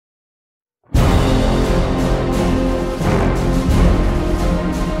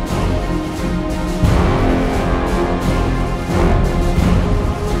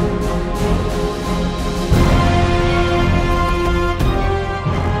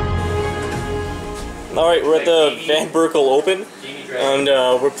Alright, we're at the Berkel Open, and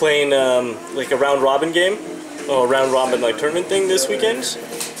we're playing like a round robin game, or a round robin like tournament thing this weekend.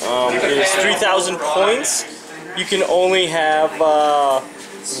 It's 3,000 points. You can only have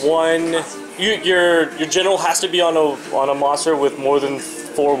one. Your general has to be on a monster with more than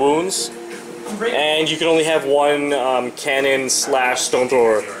 4 wounds, and you can only have one cannon / stone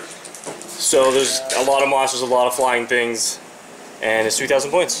thrower. So there's a lot of monsters, a lot of flying things, and it's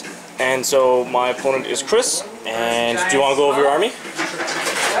 3,000 points. And so my opponent is Chris, and do you want to go over your army?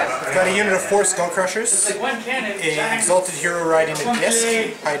 I've got a unit of 4 Skull Crushers, an Exalted Hero riding a disc,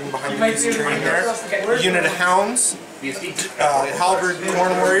 hiding behind the piece of terrain there, a unit of Hounds, Halberd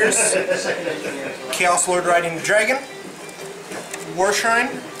Corn Warriors, Chaos Lord riding the Dragon, War Shrine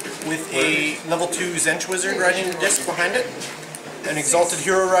with a level 2 Zench Wizard riding the disc behind it, an Exalted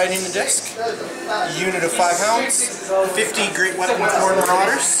Hero riding the disc, a unit of 5 Hounds, 50 Great Weapon Corn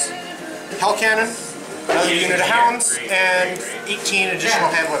Marauders, Hell Cannon, another unit of Hounds, and 18 additional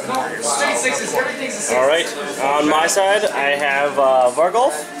hand weapon warriors. Alright, on my side I have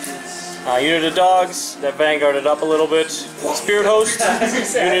Vargolf, a unit of dogs that vanguarded up a little bit, Spirit Host,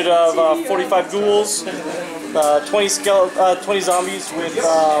 unit of 45 ghouls, 20 zombies with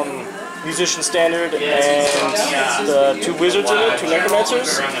Musician Standard and 2 wizards in it, 2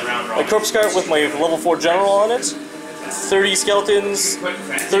 necromancers, a corpse cart with my level 4 general on it, 30 skeletons,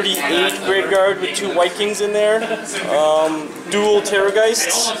 38 Graveguard with 2 White Kings in there, dual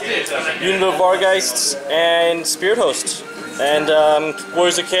Terrorgeists, unit of Vargeists, and Spirit Host. And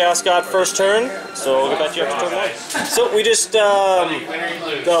Warriors of Chaos got first turn, so I'll get back to you after turn 1. So we just,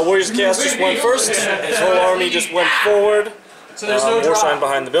 the Warriors of Chaos just went first, his whole army just went forward. So there's no War Shrine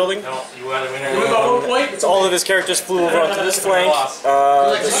behind the building. All of his characters flew over onto this flank.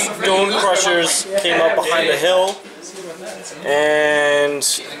 The Stone Crushers came up behind the hill. And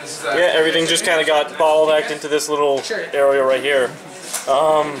yeah, everything just kind of got bottlenecked into this little area right here.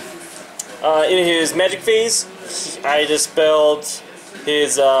 In his magic phase, I dispelled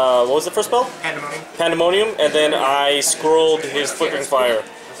his, what was the first spell? Pandemonium. Pandemonium, and then I scrolled his Flickering Fire.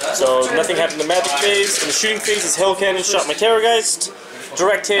 So nothing happened in the magic phase. In the shooting phase, his Hell Cannon shot my Terrorgeist.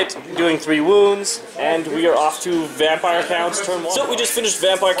 Direct hit, doing 3 wounds, and we are off to Vampire Counts turn 1. So we just finished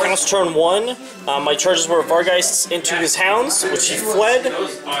Vampire Counts turn 1. My charges were Vargeists into his Hounds, which he fled,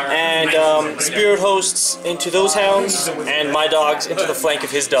 and Spirit Hosts into those Hounds, and my dogs into the flank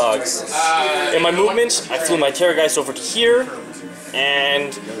of his dogs. In my movement, I flew my Terrorgeist over to here,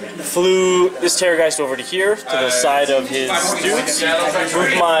 and flew this Terrorgeist over to here, to the side of his dudes.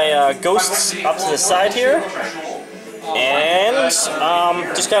 Moved my ghosts up to the side here, and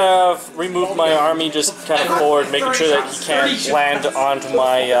just kind of removed my army just kind of forward, making sure that he can't land onto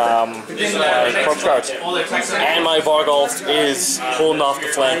my, my corpse guards. And my Vargolf is holding off the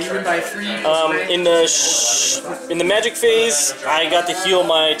flank. In the magic phase, I got to heal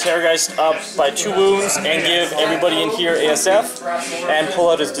my Terrorgeist up by 2 wounds and give everybody in here ASF and pull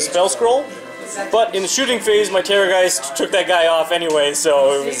out his Dispel Scroll. But in the shooting phase, my Terrorgeist took that guy off anyway,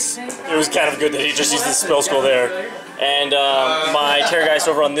 so it was kind of good that he just used the Spell Scroll there. And my Terrorgeist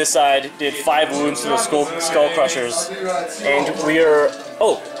over on this side did 5 wounds to the Skull Crushers. And we are...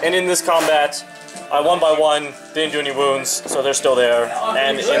 Oh, and in this combat, I won by 1, didn't do any wounds, so they're still there.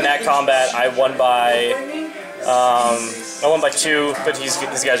 And in that combat, I won by 2, but these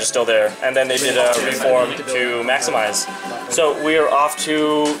guys are still there. And then they did a reform to maximize. So we are off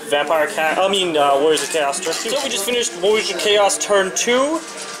to Warriors of Chaos turn 2. So we just finished Warriors of Chaos turn 2.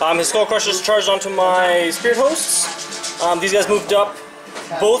 His Skull Crushers charged onto my Spirit Hosts. These guys moved up.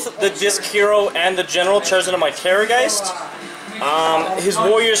 Both the Disc Hero and the General charged into my Terrorgeist. His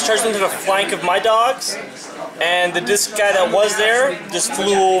Warriors charged into the flank of my dogs. And the Disc guy that was there just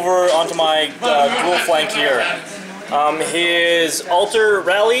flew over onto my dual flank here. His altar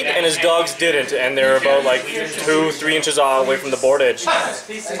rallied and his dogs didn't, and they're about like 2-3 inches away from the board edge.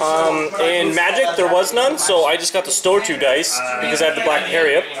 In Magic there was none, so I just got to store 2 dice because I have the Black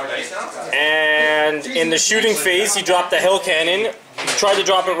Harriet. And in the shooting phase he dropped the Hell Cannon, tried to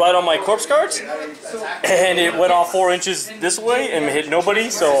drop it right on my corpse cards, and it went off 4 inches this way and hit nobody,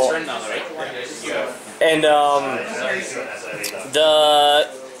 so... And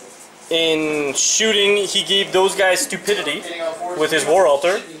in shooting, he gave those guys Stupidity with his War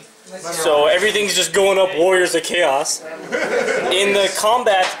Altar. So everything's just going up Warriors of Chaos. In the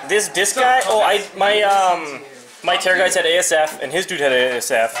combat, this Disc guy... Oh, my Terrorgeist had ASF, and his dude had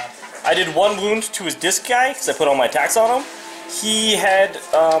ASF. I did 1 wound to his Disc guy, because I put all my attacks on him. He had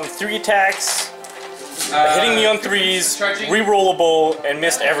 3 attacks, hitting me on 3s, re-rollable, and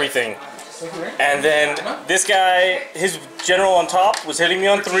missed everything. And then this guy, his general on top, was hitting me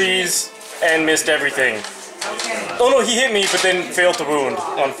on 3s, and missed everything. Oh no, he hit me, but then failed to wound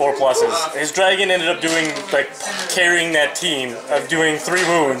on 4 pluses. His dragon ended up doing, like, carrying that team of doing 3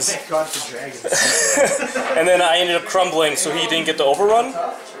 wounds. Thank God for dragons. And then I ended up crumbling, so he didn't get the overrun.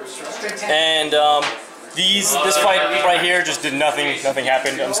 And this fight right here just did nothing. Nothing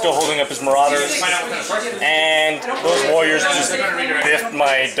happened. I'm still holding up his marauders, and those warriors just biffed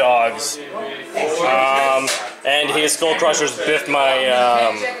my dogs. And his skull crushers biffed my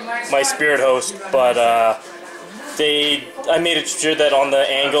my spirit host, but I made it sure that on the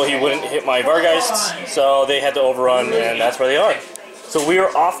angle he wouldn't hit my Vargeists, so they had to overrun, and that's where they are. So we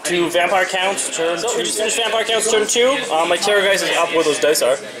are off to Vampire Counts turn 2. So we just finished Vampire Counts turn 2. My Terrorgeist is up where those dice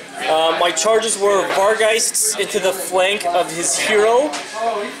are. My charges were Vargeists into the flank of his hero,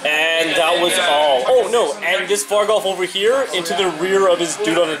 and that was all. Oh no, and this Vargolf over here into the rear of his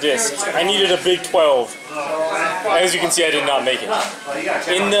dude on a disc. I needed a big 12. As you can see, I did not make it.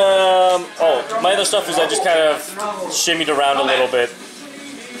 In the... my other stuff is I just kind of shimmied around a little bit.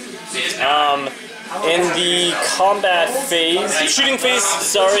 In the combat phase, shooting phase,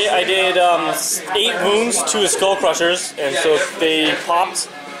 sorry, I did 8 wounds to his skull crushers, and so they popped.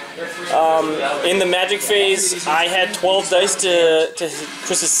 In the magic phase, I had 12 dice to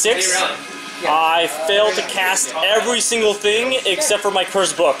Chris's 6. I failed to cast every single thing except for my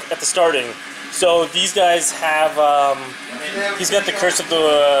curse book at the starting. So these guys have, he's got the Curse of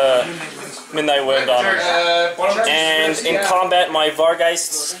the Midnight Wind on him. And in combat, my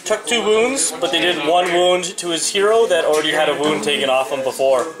Vargeists took 2 wounds, but they did 1 wound to his hero that already had a wound taken off him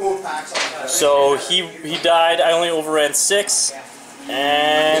before. So he died. I only overran 6.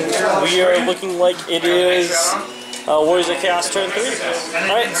 And we are looking like it is Warriors of Chaos turn 3.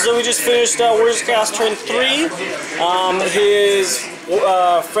 Alright, so we just finished Warriors of Chaos turn 3. His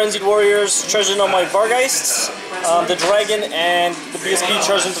Frenzied Warriors charged in on my Vargeists. The Dragon and the BSP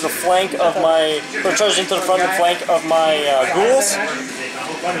charged into the flank of my, or charged into the front and flank of my Ghouls.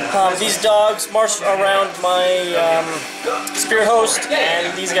 These dogs marched around my Spear Host,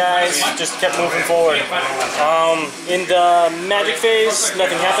 and these guys just kept moving forward. In the magic phase,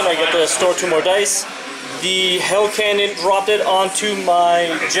 nothing happened. I got to store 2 more dice. The Hell Cannon dropped it onto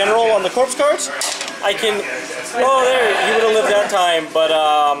my General on the corpse cards. I can... Oh, there, he would have lived that time, but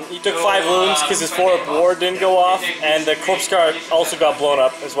he took 5 wounds because his 4-up ward didn't go off, and the corpse card also got blown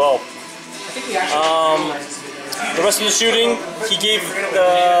up as well. The rest of the shooting, he gave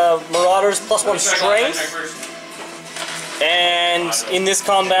the Marauders +1 strength, and in this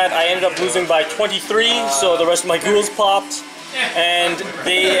combat I ended up losing by 23, so the rest of my ghouls popped, and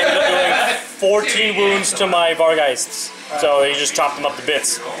they ended up doing 14 wounds to my Vargeists, so he just chopped them up to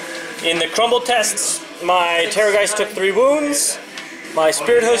bits. In the crumble tests, my Terrorgeist took 3 wounds, my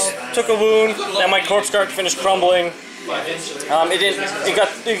Spirit Host took a wound, and my Corpse Guard finished crumbling. It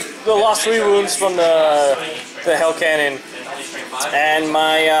lost 3 wounds from the Hell Cannon, and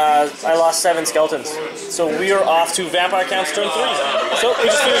I lost 7 skeletons. So we are off to Vampire Counts turn 3. So we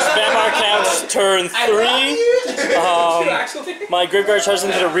just finished Vampire Counts turn 3. My Graveguard charged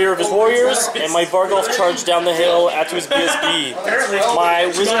into the rear of his warriors, and my Vargolf charged down the hill after his BSB. My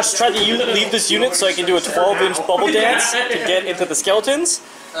Wizards tried to leave this unit so I can do a 12-inch bubble dance to get into the skeletons.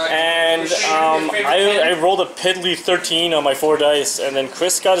 And I rolled a piddly 13 on my 4 dice, and then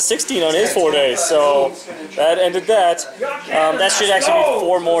Chris got a 16 on his 4 dice, so that ended that. That should actually be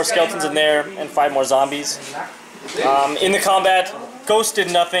 4 more skeletons in there, and 5 more zombies. In the combat, Ghost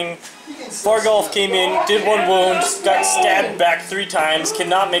did nothing. Vargolf came in, did 1 wound, got stabbed back 3 times,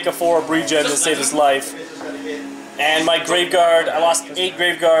 cannot make a 4-up regen to save his life. And my Graveguard, I lost 8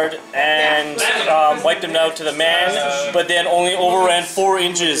 Graveguard and wiped him out to the man, but then only overran 4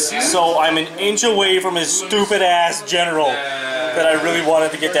 inches, so I'm an inch away from his stupid ass General that I really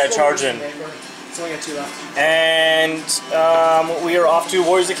wanted to get that charge in. And we are off to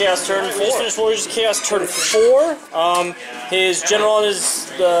Warriors of Chaos turn 4. We just finished Warriors of Chaos turn 4. His General and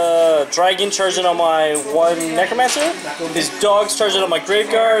his Dragon charged in on my 1 Necromancer. His dogs charged in on my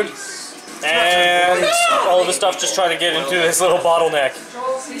Graveguard. And all of the stuff just trying to get into this little bottleneck.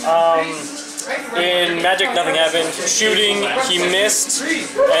 In Magic, nothing happened. Shooting, he missed,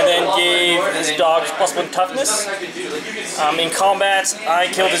 and then gave his dogs +1 toughness. In combat, I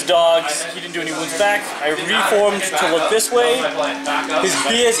killed his dogs. He didn't do any wounds back. I reformed to look this way. His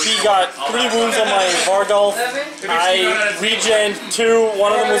BSB got 3 wounds on my Vargolf. I regened 2.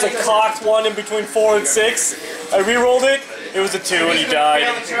 One of them was a cocked one in between 4 and 6. I re-rolled it. It was a 2 and he died.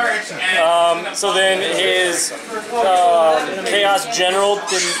 So then his Chaos General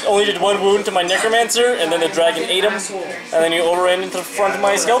only did 1 wound to my Necromancer, and then the Dragon ate him, and then he overran into the front of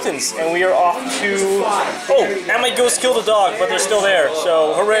my Skeletons. And we are off to... Oh, and my Ghost killed a dog, but they're still there,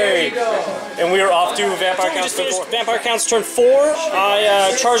 so hooray! And we are off to Vampire Count's turn 4. Vampire Count's turn 4,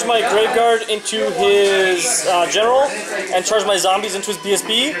 I charged my Graveguard into his General, and charged my Zombies into his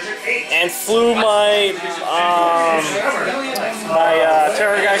BSB, and flew my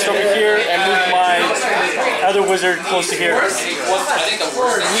Terrorgeist over here, and moved my other Wizard close to here.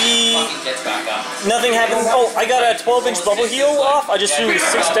 Nothing happened. Oh, I got a 12-inch bubble heal off. I just threw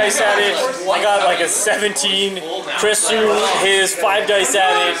 6 dice at it. I got like a 17. Chris threw his 5 dice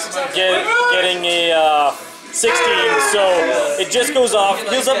at it, getting a 16, so it just goes off,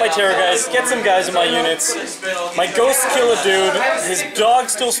 heals up my Terrorgeist, gets some guys in my units. My Ghosts kill a dude, his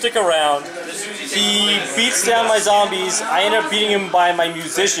dogs still stick around. He beats down my Zombies. I end up beating him by my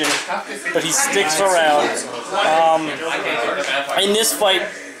Musician, but he sticks around. In this fight,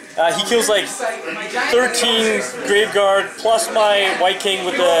 he kills like 13 Graveguard plus my White King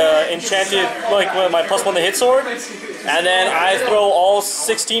with the enchanted, like my +1 to hit sword. And then I throw all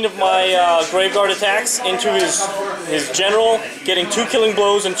 16 of my Graveguard attacks into his General, getting 2 killing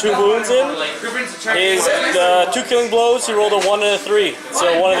blows and 2 wounds in. The 2 killing blows, he rolled a 1 and a 3.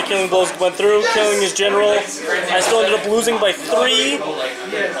 So 1 of the killing blows went through, killing his General. I still ended up losing by 3,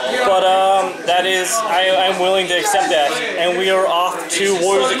 but that is, I'm willing to accept that. And we are off to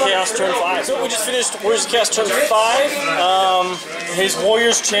Warriors of Chaos turn 5. So we just finished Warriors of Chaos turn 5. His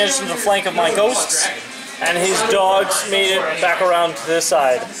Warriors changed to the flank of my Ghosts, and his dogs made it back around to this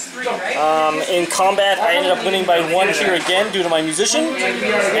side. In combat, I ended up winning by 1 here again due to my Musician,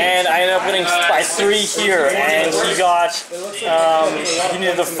 and I ended up winning by 3 here, and he got, he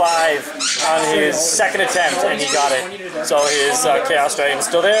needed a 5 on his 2nd attempt, and he got it. So his Chaos Dragon is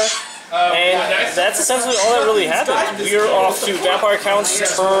still there. And that's essentially all that really happened. We are off to Vampire Count's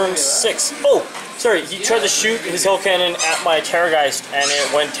turn 6. Oh! Sorry, he tried to shoot his Hell Cannon at my Terrorgeist, and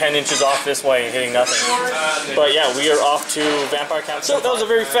it went 10 inches off this way, hitting nothing. But yeah, we are off to Vampire Count. So that was a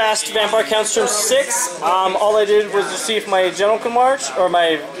very fast Vampire Count's turn 6. All I did was to see if my General could march, or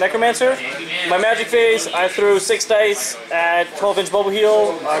my Necromancer. My Magic Phase, I threw 6 dice at 12-inch Bubble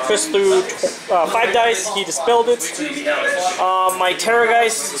Heal. Chris threw 5 dice, he dispelled it. My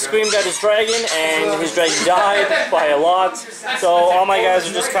Terrorgeist screamed at his dragon, and his dragon died by a lot. So all my guys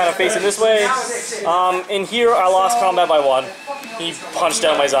are just kind of facing this way. In here, I lost combat by 1. He punched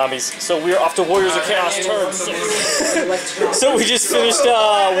down my Zombies. So we're off to Warriors of Chaos turn 6. So we just finished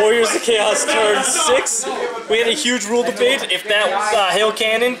Warriors of Chaos turn 6. We had a huge rule debate if that Hail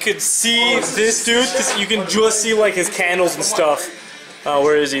Cannon could see this dude, because you can just see like his candles and stuff.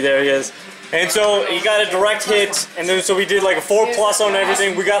 Where is he? There he is. And so he got a direct hit, and then so we did like a 4+ on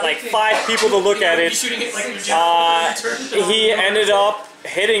everything. We got like 5 people to look at it. He ended up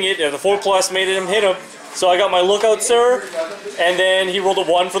hitting it. The 4+ made him hit him. So I got my Lookout Sir, and then he rolled a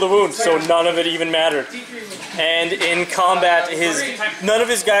 1 for the wound, so none of it even mattered. And in combat, none of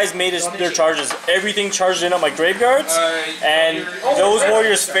his guys made their charges. Everything charged in on my Graveguards, and those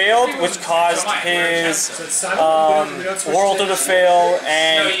warriors failed, which caused his War Altar to fail,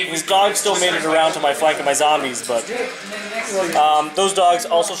 and his dogs still made it around to my flank of my Zombies, but those dogs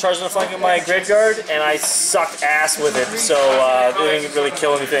also charged on the flank of my Graveguard, and I sucked ass with it, so they didn't really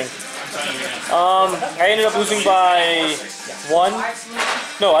kill anything. I ended up losing by 1.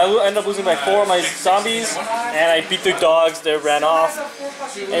 No, I ended up losing by 4 of my Zombies, and I beat the dogs that ran off.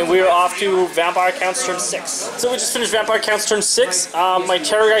 And we are off to Vampire Count's turn 6. So we just finished Vampire Count's turn 6. My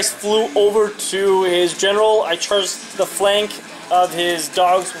Terrorgeist flew over to his General. I charged the flank of his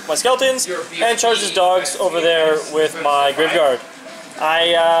dogs with my Skeletons, and charged his dogs over there with my Graveguard.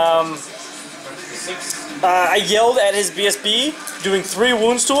 I yelled at his BSB, doing 3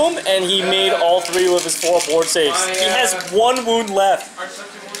 wounds to him, and he made all 3 with his 4 board saves. He has 1 wound left.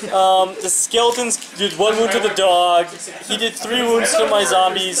 The Skeletons did 1 wound to the dog. He did 3 wounds to my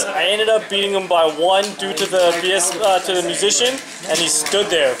Zombies. I ended up beating him by 1 due to the Musician, and he stood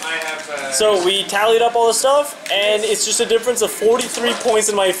there. So we tallied up all the stuff, and it's just a difference of 43 points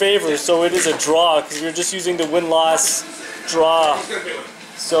in my favor. So it is a draw because we were just using the win-loss draw.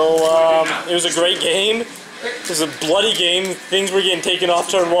 So it was a great game. It was a bloody game. Things were getting taken off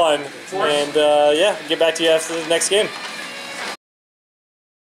turn 1. And yeah, get back to you after the next game.